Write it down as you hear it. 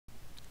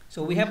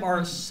So we have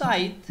our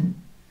site.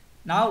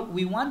 Now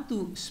we want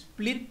to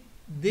split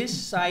this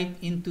site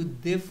into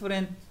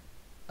different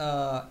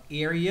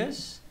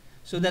areas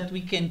so that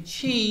we can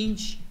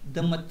change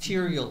the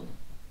material.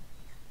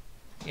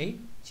 Okay,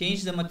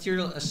 change the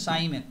material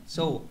assignment.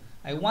 So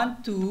I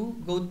want to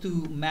go to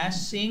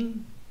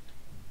massing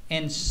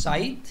and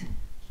site,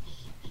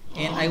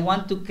 and I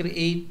want to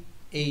create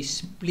a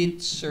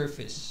split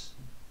surface.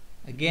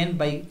 Again,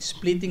 by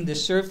splitting the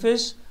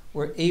surface,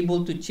 we're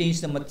able to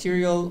change the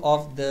material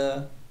of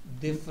the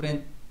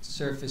different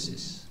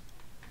surfaces.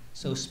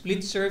 So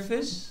split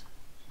surface,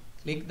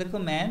 click the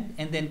command,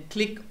 and then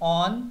click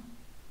on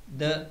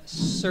the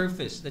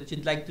surface that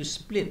you'd like to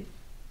split.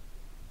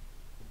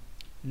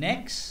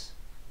 Next,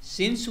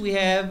 since we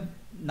have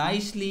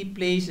nicely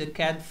placed a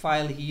CAD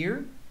file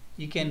here,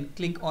 you can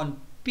click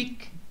on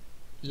pick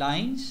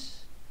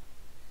lines,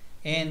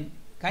 and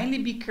kindly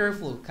be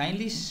careful.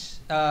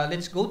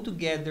 Let's go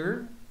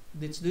together.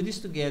 Let's do this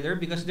together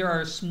because there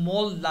are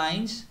small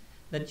lines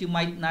that you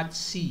might not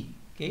see.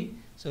 Okay,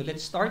 so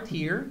let's start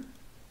here.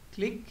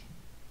 Click,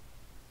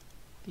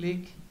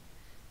 click.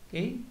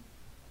 Okay,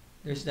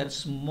 there's that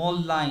small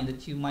line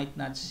that you might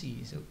not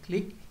see. So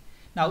click.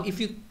 Now, if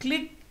you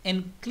click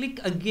and click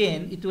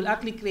again, it will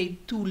actually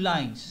create two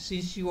lines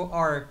since you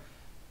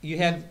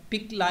have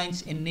pick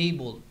lines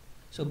enabled.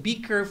 So be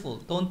careful.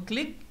 Don't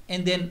click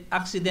and then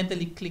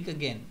accidentally click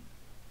again.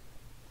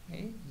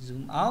 Okay,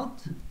 zoom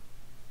out.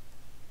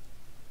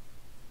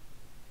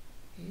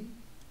 Okay,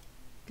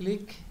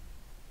 click.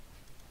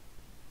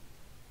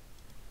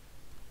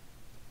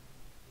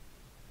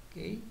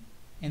 Okay,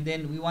 and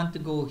then we want to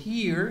go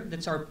here.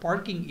 That's our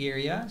parking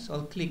area. So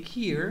I'll click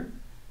here.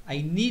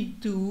 I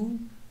need to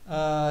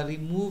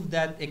remove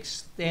that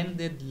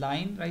extended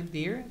line right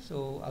there.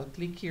 So I'll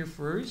click here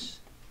first.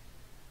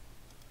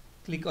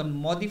 Click on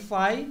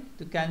modify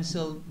to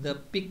cancel the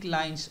pick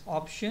lines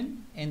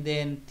option, and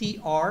then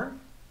TR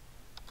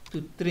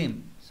to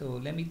trim. So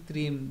let me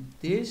trim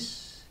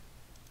this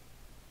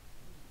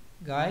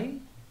guy.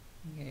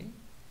 Okay,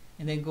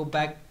 and then go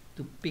back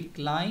to pick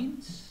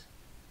lines.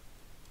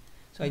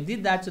 So I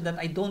did that so that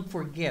I don't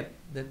forget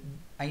that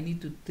I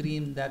need to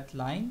trim that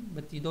line,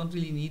 but you don't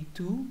really need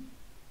to.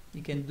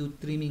 You can do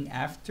trimming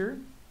after.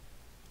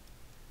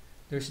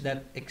 There's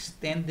that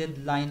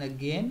extended line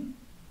again.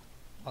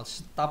 I'll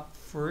stop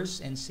first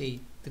and say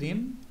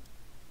trim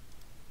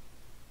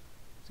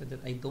so that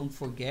I don't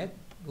forget.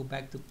 Go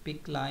back to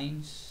pick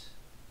lines.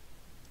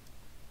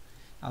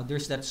 Now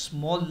there's that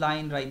small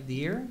line right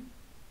there,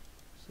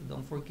 so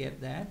don't forget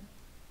that.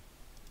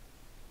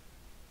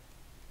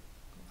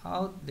 Go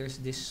out. There's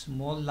this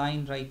small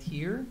line right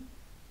here.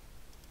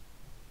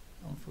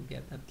 Don't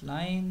forget that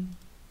line.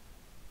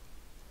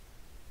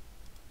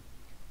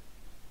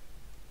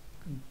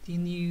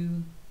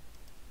 Continue.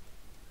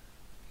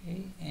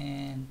 Okay,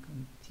 and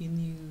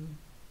continue.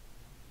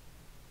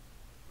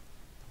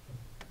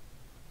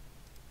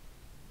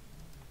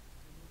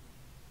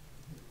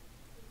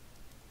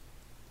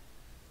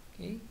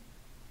 Okay,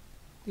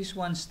 this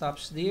one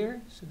stops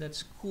there, so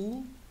that's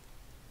cool.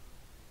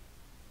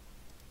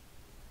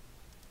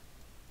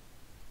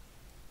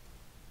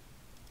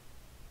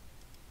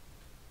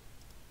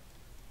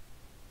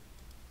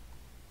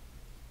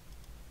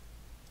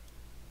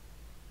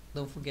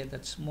 Don't forget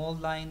that small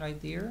line right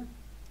there.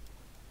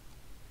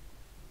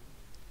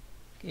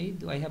 Okay,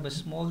 do I have a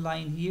small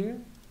line here?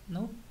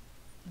 No,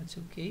 that's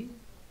okay.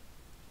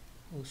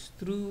 Goes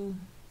through.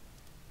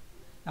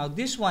 Now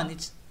this one,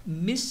 it's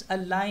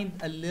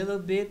misaligned a little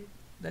bit.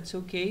 That's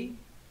okay.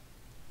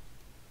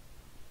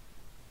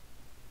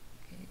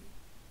 Okay.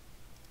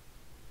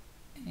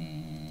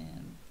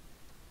 And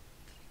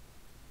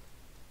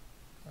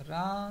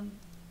around,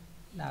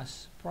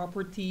 last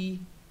property.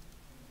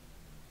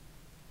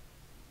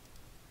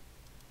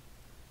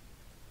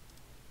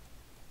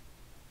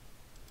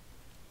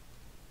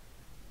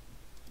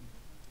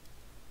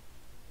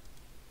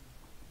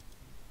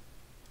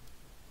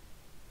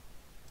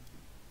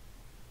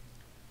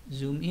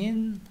 Zoom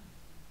in,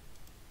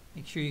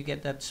 make sure you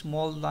get that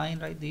small line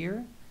right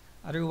there,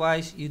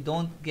 otherwise you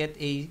don't get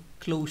a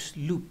closed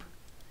loop,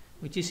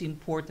 which is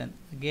important.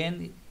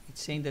 Again,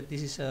 it's saying that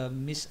this is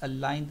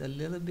misaligned a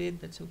little bit.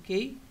 That's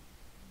okay.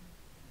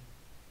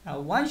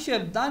 Now once you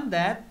have done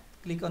that,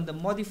 click on the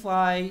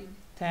modify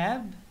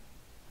tab.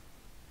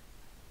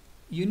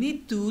 You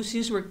need to,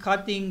 since we're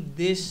cutting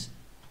this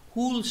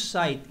whole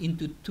site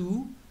into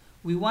two,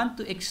 we want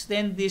to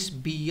extend this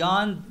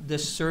beyond the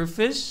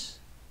surface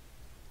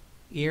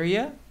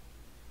area.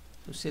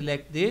 So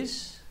select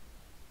this.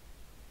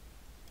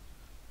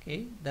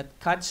 Okay, that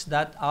cuts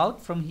that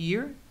out from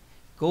here,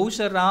 goes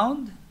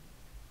around,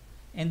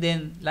 and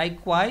then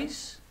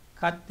likewise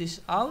cut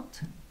this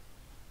out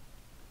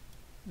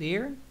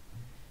there.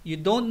 You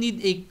don't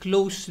need a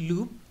closed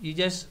loop, you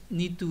just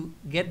need to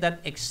get that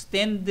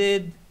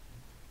extended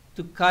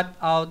to cut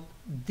out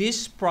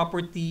this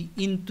property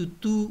into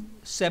two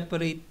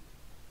separate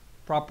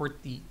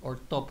property or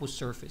topo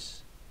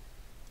surface.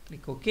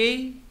 Click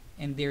OK.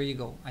 And there you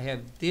go. I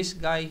have this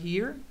guy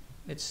here.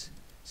 Let's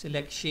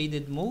select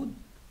shaded mode.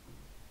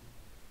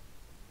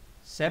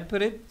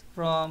 separate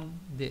from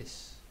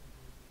this.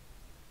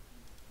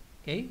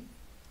 Okay,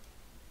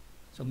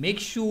 so make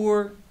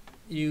sure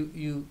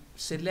you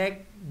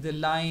select the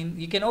line.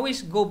 You can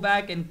always go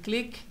back and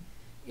click.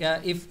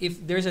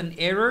 If there's an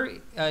error,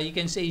 you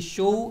can say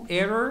show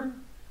error,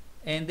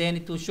 and then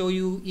it will show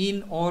you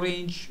in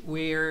orange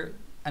where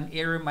an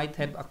error might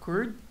have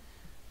occurred,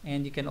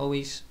 and you can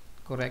always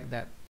correct that.